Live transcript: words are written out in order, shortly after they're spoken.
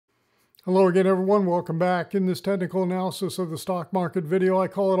Hello again, everyone. Welcome back. In this technical analysis of the stock market video, I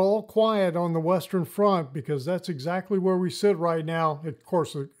call it all quiet on the Western Front because that's exactly where we sit right now. Of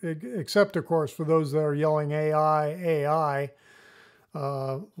course, except of course for those that are yelling AI,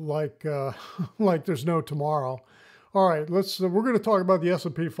 like there's no tomorrow. All right, we're going to talk about the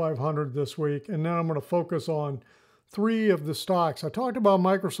S&P 500 this week, and then I'm going to focus on three of the stocks. I talked about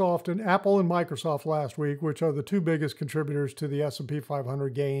Microsoft and Apple and Microsoft last week, which are the two biggest contributors to the S&P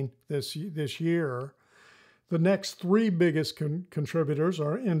 500 gain this year. The next three biggest contributors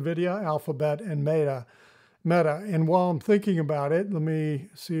are Nvidia, Alphabet, and Meta. And while I'm thinking about it, let me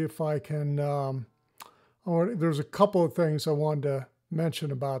see if I can. There's a couple of things I wanted to mention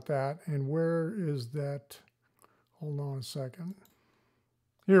about that. And where is that? Hold on a second.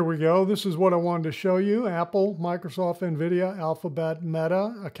 Here we go. This is what I wanted to show you. Apple, Microsoft, Nvidia, Alphabet,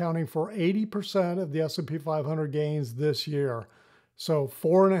 Meta, accounting for 80% of the S&P 500 gains this year. So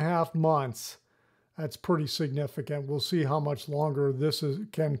 4.5 months. That's pretty significant. We'll see how much longer this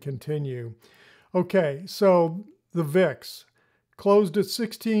can continue. Okay, so the VIX closed at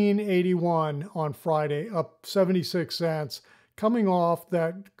 1681 on Friday, up 76 cents. Coming off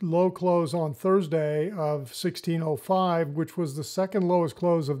that low close on Thursday of 1605, which was the second lowest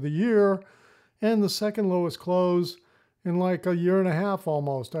close of the year and the second lowest close in like a year and a half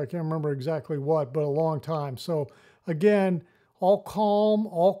almost. I can't remember exactly what, but a long time. So again, all calm,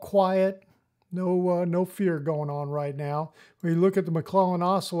 all quiet, no fear going on right now. When you look at the McClellan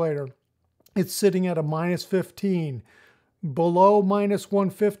oscillator, it's sitting at a minus 15. Below minus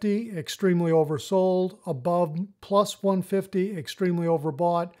 150, extremely oversold. Above plus 150, extremely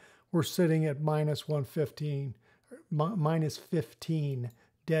overbought. We're sitting at minus 115, minus 15,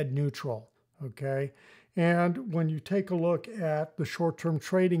 dead neutral, okay? And when you take a look at the short-term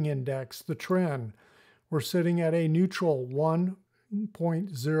trading index, the trend, we're sitting at a neutral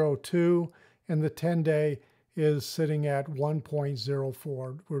 1.02, and the 10-day is sitting at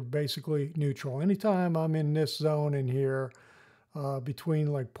 1.04. We're basically neutral. Anytime I'm in this zone in here,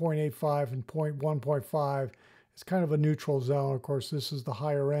 between like 0.85 and 1.5, it's kind of a neutral zone. Of course, this is the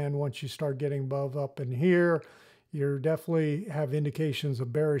higher end. Once you start getting above up in here, you definitely have indications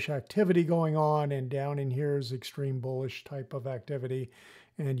of bearish activity going on, and down in here is extreme bullish type of activity,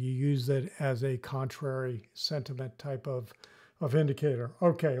 and you use that as a contrary sentiment type of indicator.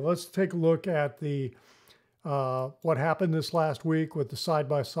 Okay, let's take a look at the what happened this last week with the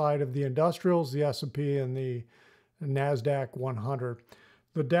side-by-side of the industrials, the S&P and the NASDAQ 100.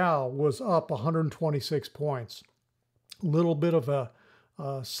 The Dow was up 126 points. A little bit of a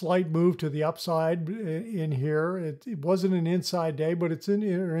slight move to the upside in here. It wasn't an inside day, but it's an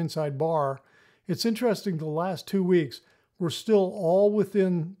inside bar. It's interesting, the last 2 weeks, we're still all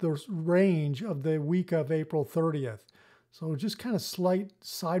within the range of the week of April 30th. So just kind of slight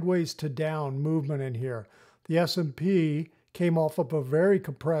sideways to down movement in here. The S&P came off of a very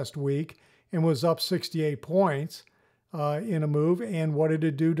compressed week and was up 68 points in a move. And what did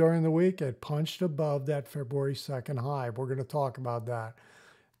it do during the week? It punched above that February 2nd high. We're going to talk about that.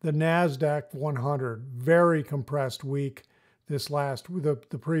 The NASDAQ 100, very compressed week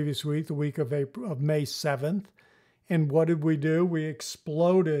the previous week, the week of May 7th. And what did we do? We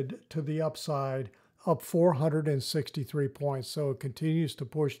exploded to the upside, up 463 points. So it continues to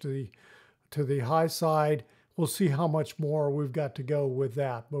push to the high side. We'll see how much more we've got to go with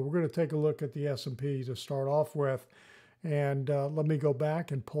that. But we're going to take a look at the S&P to start off with. And let me go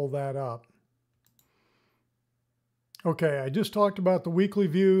back and pull that up. Okay, I just talked about the weekly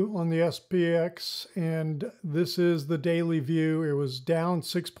view on the SPX, and this is the daily view. It was down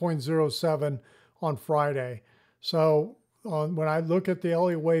 6.07 on Friday. So when I look at the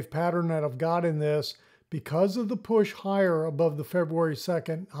Elliott Wave pattern that I've got in this, because of the push higher above the February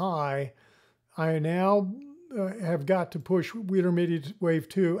 2nd high, I now have got to push intermediate wave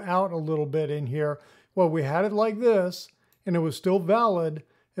 2 out a little bit in here. Well, we had it like this, and it was still valid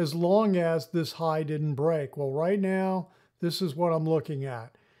as long as this high didn't break. Well, right now, this is what I'm looking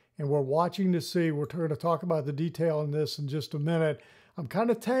at. And we're watching to see, we're going to talk about the detail in this in just a minute. I'm kind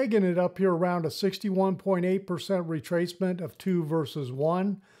of tagging it up here around a 61.8% retracement of 2 versus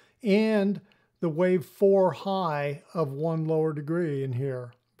 1, and the wave 4 high of 1 lower degree in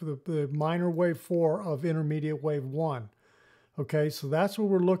here. The minor wave 4 of intermediate wave 1. Okay, so that's what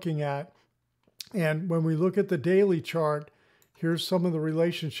we're looking at. And when we look at the daily chart, here's some of the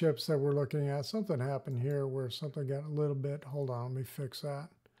relationships that we're looking at. Something happened here where something got a little bit, hold on, let me fix that.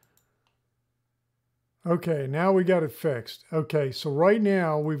 Okay, now we got it fixed. Okay, so right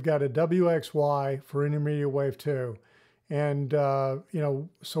now we've got a WXY for intermediate wave 2. And, so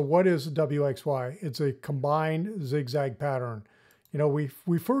what is a WXY? It's a combined zigzag pattern.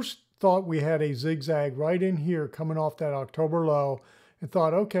 We first thought we had a zigzag right in here coming off that October low and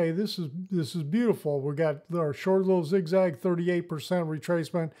thought, okay, this is beautiful. We got our short little zigzag, 38%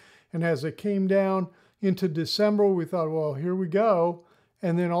 retracement. And as it came down into December, we thought, well, here we go.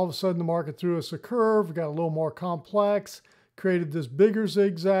 And then all of a sudden the market threw us a curve, got a little more complex, created this bigger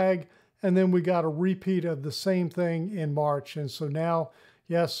zigzag, and then we got a repeat of the same thing in March. And so now,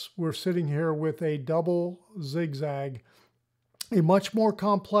 yes, we're sitting here with a double zigzag, a much more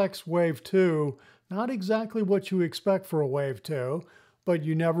complex wave 2, not exactly what you expect for a wave 2, but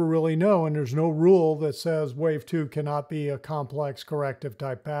you never really know, and there's no rule that says wave 2 cannot be a complex corrective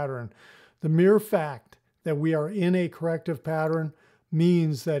type pattern. The mere fact that we are in a corrective pattern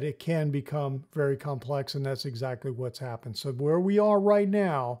means that it can become very complex, and that's exactly what's happened. So where we are right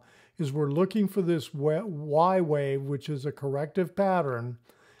now is we're looking for this Y wave, which is a corrective pattern,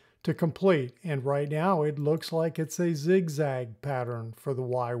 to complete. And right now it looks like it's a zigzag pattern for the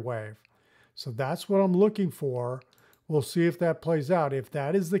Y wave. So that's what I'm looking for. We'll see if that plays out. If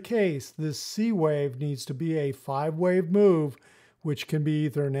that is the case, this C wave needs to be a 5-wave move, which can be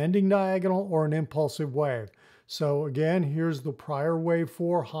either an ending diagonal or an impulsive wave. So again, here's the prior wave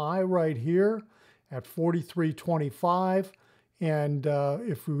 4 high right here at 43.25. And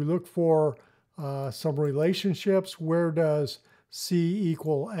if we look for some relationships, where does C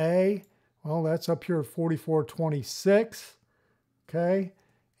equal A? Well, that's up here at 44.26. Okay.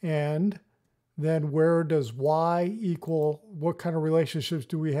 And then where does Y equal, what kind of relationships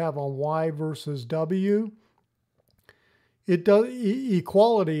do we have on Y versus W? It does,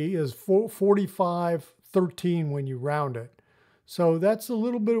 equality is 45.13 when you round it. So that's a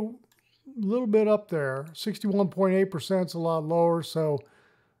little bit up there. 61.8% is a lot lower. So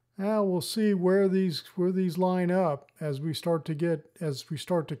we'll see where these line up as we start to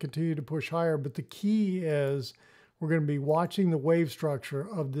continue to push higher. But the key is we're going to be watching the wave structure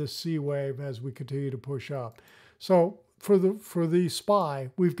of this C wave as we continue to push up. So for the SPY,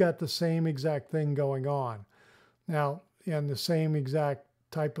 we've got the same exact thing going on now, and the same exact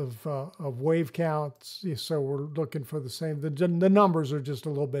type of wave counts. So we're looking for the same. The numbers are just a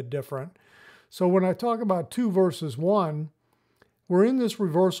little bit different. So when I talk about 2 versus 1, we're in this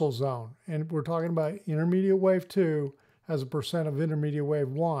reversal zone, and we're talking about intermediate wave 2 as a percent of intermediate wave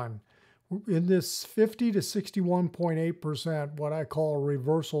 1. In this 50 to 61.8%, what I call a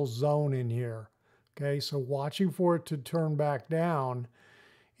reversal zone in here. Okay, so watching for it to turn back down.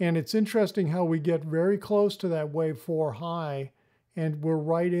 And it's interesting how we get very close to that wave 4 high, and we're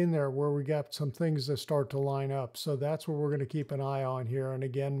right in there where we got some things that start to line up. So that's what we're going to keep an eye on here. And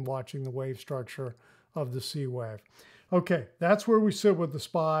again, watching the wave structure of the C wave. Okay, that's where we sit with the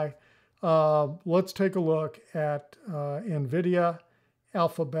SPY. Let's take a look at Nvidia,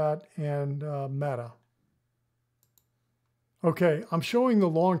 Alphabet, and Meta. Okay, I'm showing the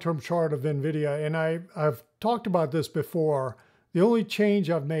long-term chart of Nvidia, and I've talked about this before. The only change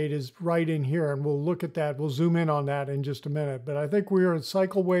I've made is right in here, and we'll look at that. We'll zoom in on that in just a minute. But I think we are in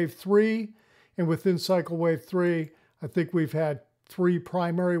cycle wave 3, and within cycle wave 3, I think we've had 3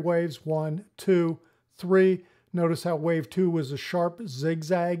 primary waves, 1, 2, 3. Notice how wave 2 was a sharp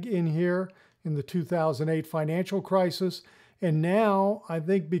zigzag in here in the 2008 financial crisis. And now I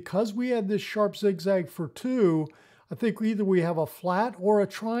think because we had this sharp zigzag for 2, I think either we have a flat or a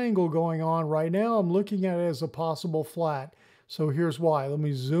triangle going on. Right now I'm looking at it as a possible flat. So here's why. Let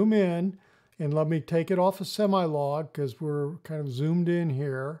me zoom in and let me take it off a semi-log because we're kind of zoomed in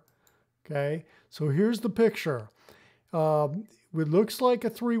here. Okay, so here's the picture. It looks like a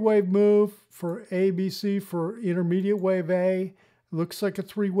 3-wave move for ABC for intermediate wave A. It looks like a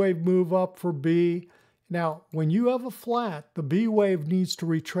 3-wave move up for B. Now, when you have a flat, the B wave needs to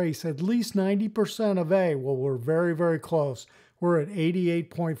retrace at least 90% of A. Well, we're very, very close. We're at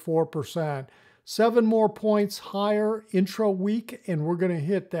 88.4%. 7 more points higher intra-week, and we're going to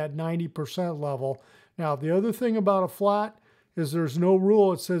hit that 90% level. Now, the other thing about a flat is there's no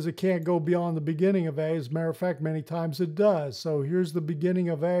rule. It says it can't go beyond the beginning of A. As a matter of fact, many times it does. So here's the beginning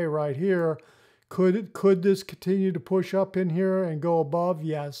of A right here. Could this continue to push up in here and go above?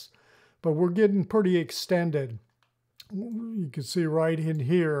 Yes. But we're getting pretty extended. You can see right in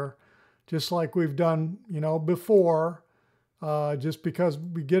here, just like we've done, before. Just because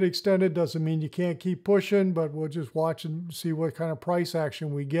we get extended doesn't mean you can't keep pushing, but we'll just watch and see what kind of price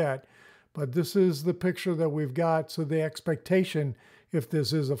action we get. But this is the picture that we've got. So the expectation, if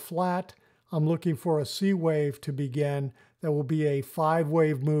this is a flat, I'm looking for a C wave to begin. That will be a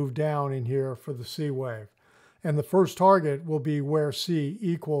 5-wave move down in here for the C wave. And the first target will be where C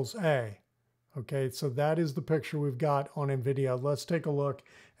equals A. Okay, so that is the picture we've got on Nvidia. Let's take a look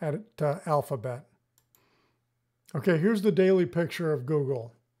at Alphabet. Okay, here's the daily picture of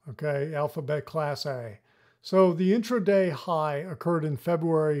Google. okay, alphabet class A. So the intraday high occurred in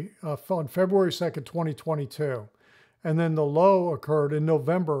February, on February 2nd, 2022. And then the low occurred in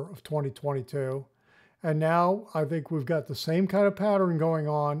November of 2022. And now I think we've got the same kind of pattern going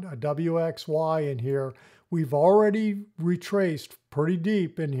on, a WXY in here. We've already retraced pretty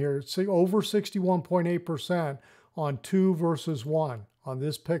deep in here, over 61.8% on 2 versus 1 on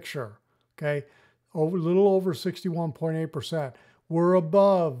this picture, okay? A little over 61.8%. We're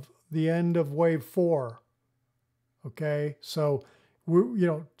above the end of wave 4, okay? So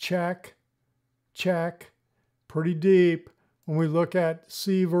we're, check, pretty deep. When we look at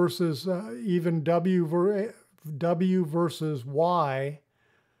C versus even W versus Y,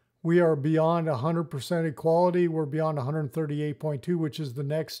 we are beyond 100% equality. We're beyond 138.2, which is the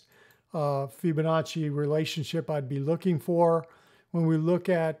next Fibonacci relationship I'd be looking for. When we look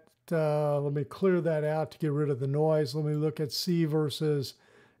at, let me clear that out to get rid of the noise. Let me look at C versus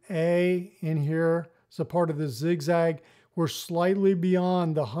A in here. It's a part of the zigzag. We're slightly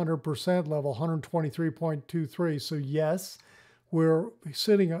beyond the 100% level, 123.23. So yes, we're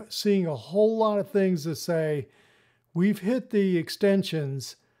seeing a whole lot of things that say we've hit the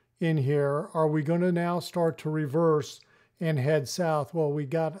extensions in here. Are we going to now start to reverse and head south? Well, we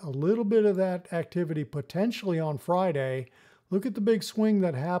got a little bit of that activity potentially on Friday. Look at the big swing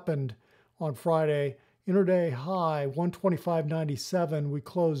that happened on Friday. Intraday high, 125.97. We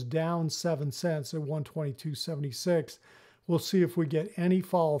closed down 7 cents at 122.76. We'll see if we get any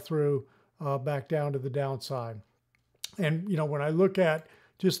follow through back down to the downside. And, when I look at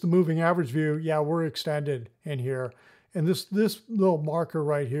just the moving average view, yeah, we're extended in here. And this little marker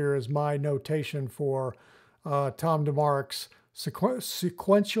right here is my notation for Tom DeMark's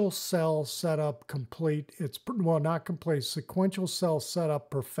sequential sell setup complete. It's, well, not complete, sequential sell setup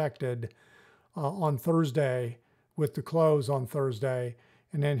perfected on Thursday with the close on Thursday.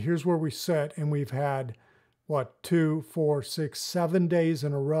 And then here's where we sit, and we've had, 2, 4, 6, 7 days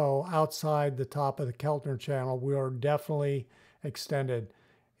in a row outside the top of the Keltner channel. We are definitely extended.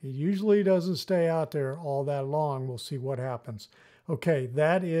 It usually doesn't stay out there all that long. We'll see what happens. Okay,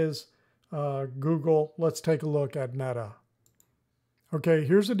 that is Google. Let's take a look at Meta. Okay,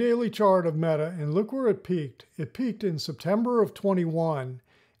 here's a daily chart of Meta, and look where it peaked. It peaked in September of 21,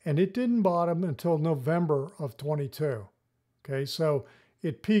 and it didn't bottom until November of 22. Okay, so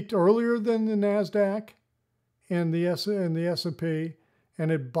it peaked earlier than the NASDAQ and the S&P,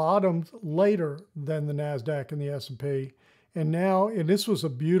 and it bottomed later than the NASDAQ and the S&P. And now, and this was a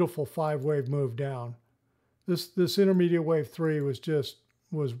beautiful 5-wave move down. This intermediate wave 3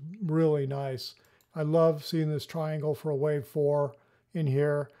 was really nice. I love seeing this triangle for a wave 4 in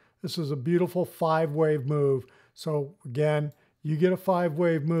here. This is a beautiful 5-wave move. So again, you get a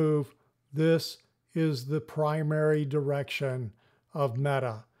 5-wave move. This is the primary direction of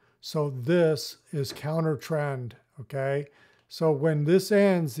Meta. So this is counter trend, okay? So when this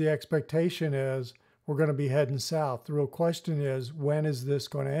ends, the expectation is we're going to be heading south. The real question is, when is this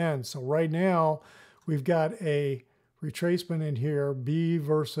going to end? So right now, we've got a retracement in here, B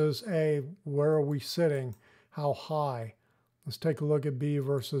versus A. Where are we sitting? How high? Let's take a look at B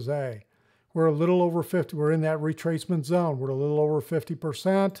versus A. We're a little over 50. We're in that retracement zone. We're a little over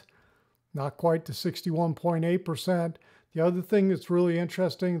 50%, not quite to 61.8%. The other thing that's really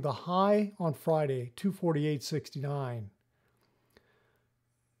interesting, the high on Friday, 248.69.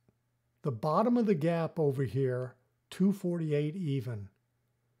 The bottom of the gap over here, 248 even.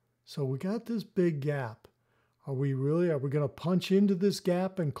 So we got this big gap. Are we going to punch into this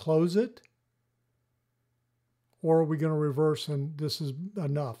gap and close it? Or are we going to reverse and this is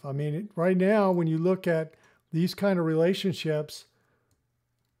enough? I mean, right now, when you look at these kind of relationships,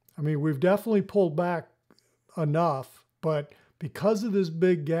 I mean, we've definitely pulled back enough, but because of this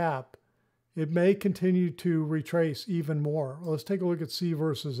big gap, it may continue to retrace even more. Let's take a look at C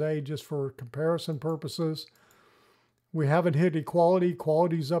versus A just for comparison purposes. We haven't hit equality.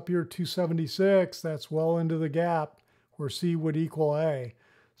 Equality's up here 276. That's well into the gap where C would equal A.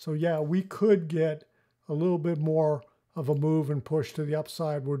 So yeah, we could get a little bit more of a move and push to the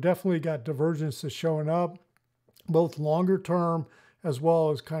upside. We're definitely got divergences showing up, both longer term as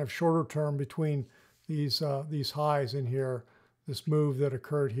well as kind of shorter term between these highs in here, this move that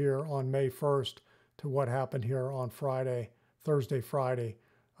occurred here on May 1st to what happened here on Friday, Thursday, Friday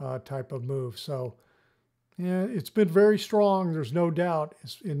type of move. So yeah, it's been very strong. There's no doubt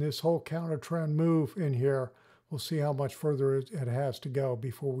in this whole counter trend move in here. We'll see how much further it has to go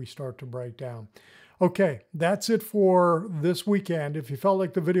before we start to break down. Okay, that's it for this weekend. If you felt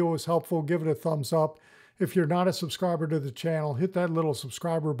like the video was helpful, give it a thumbs up. If you're not a subscriber to the channel, hit that little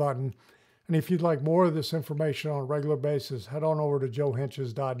subscriber button. And if you'd like more of this information on a regular basis, head on over to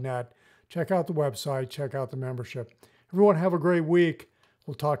joehenches.net. Check out the website, check out the membership. Everyone have a great week.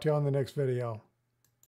 We'll talk to you on the next video.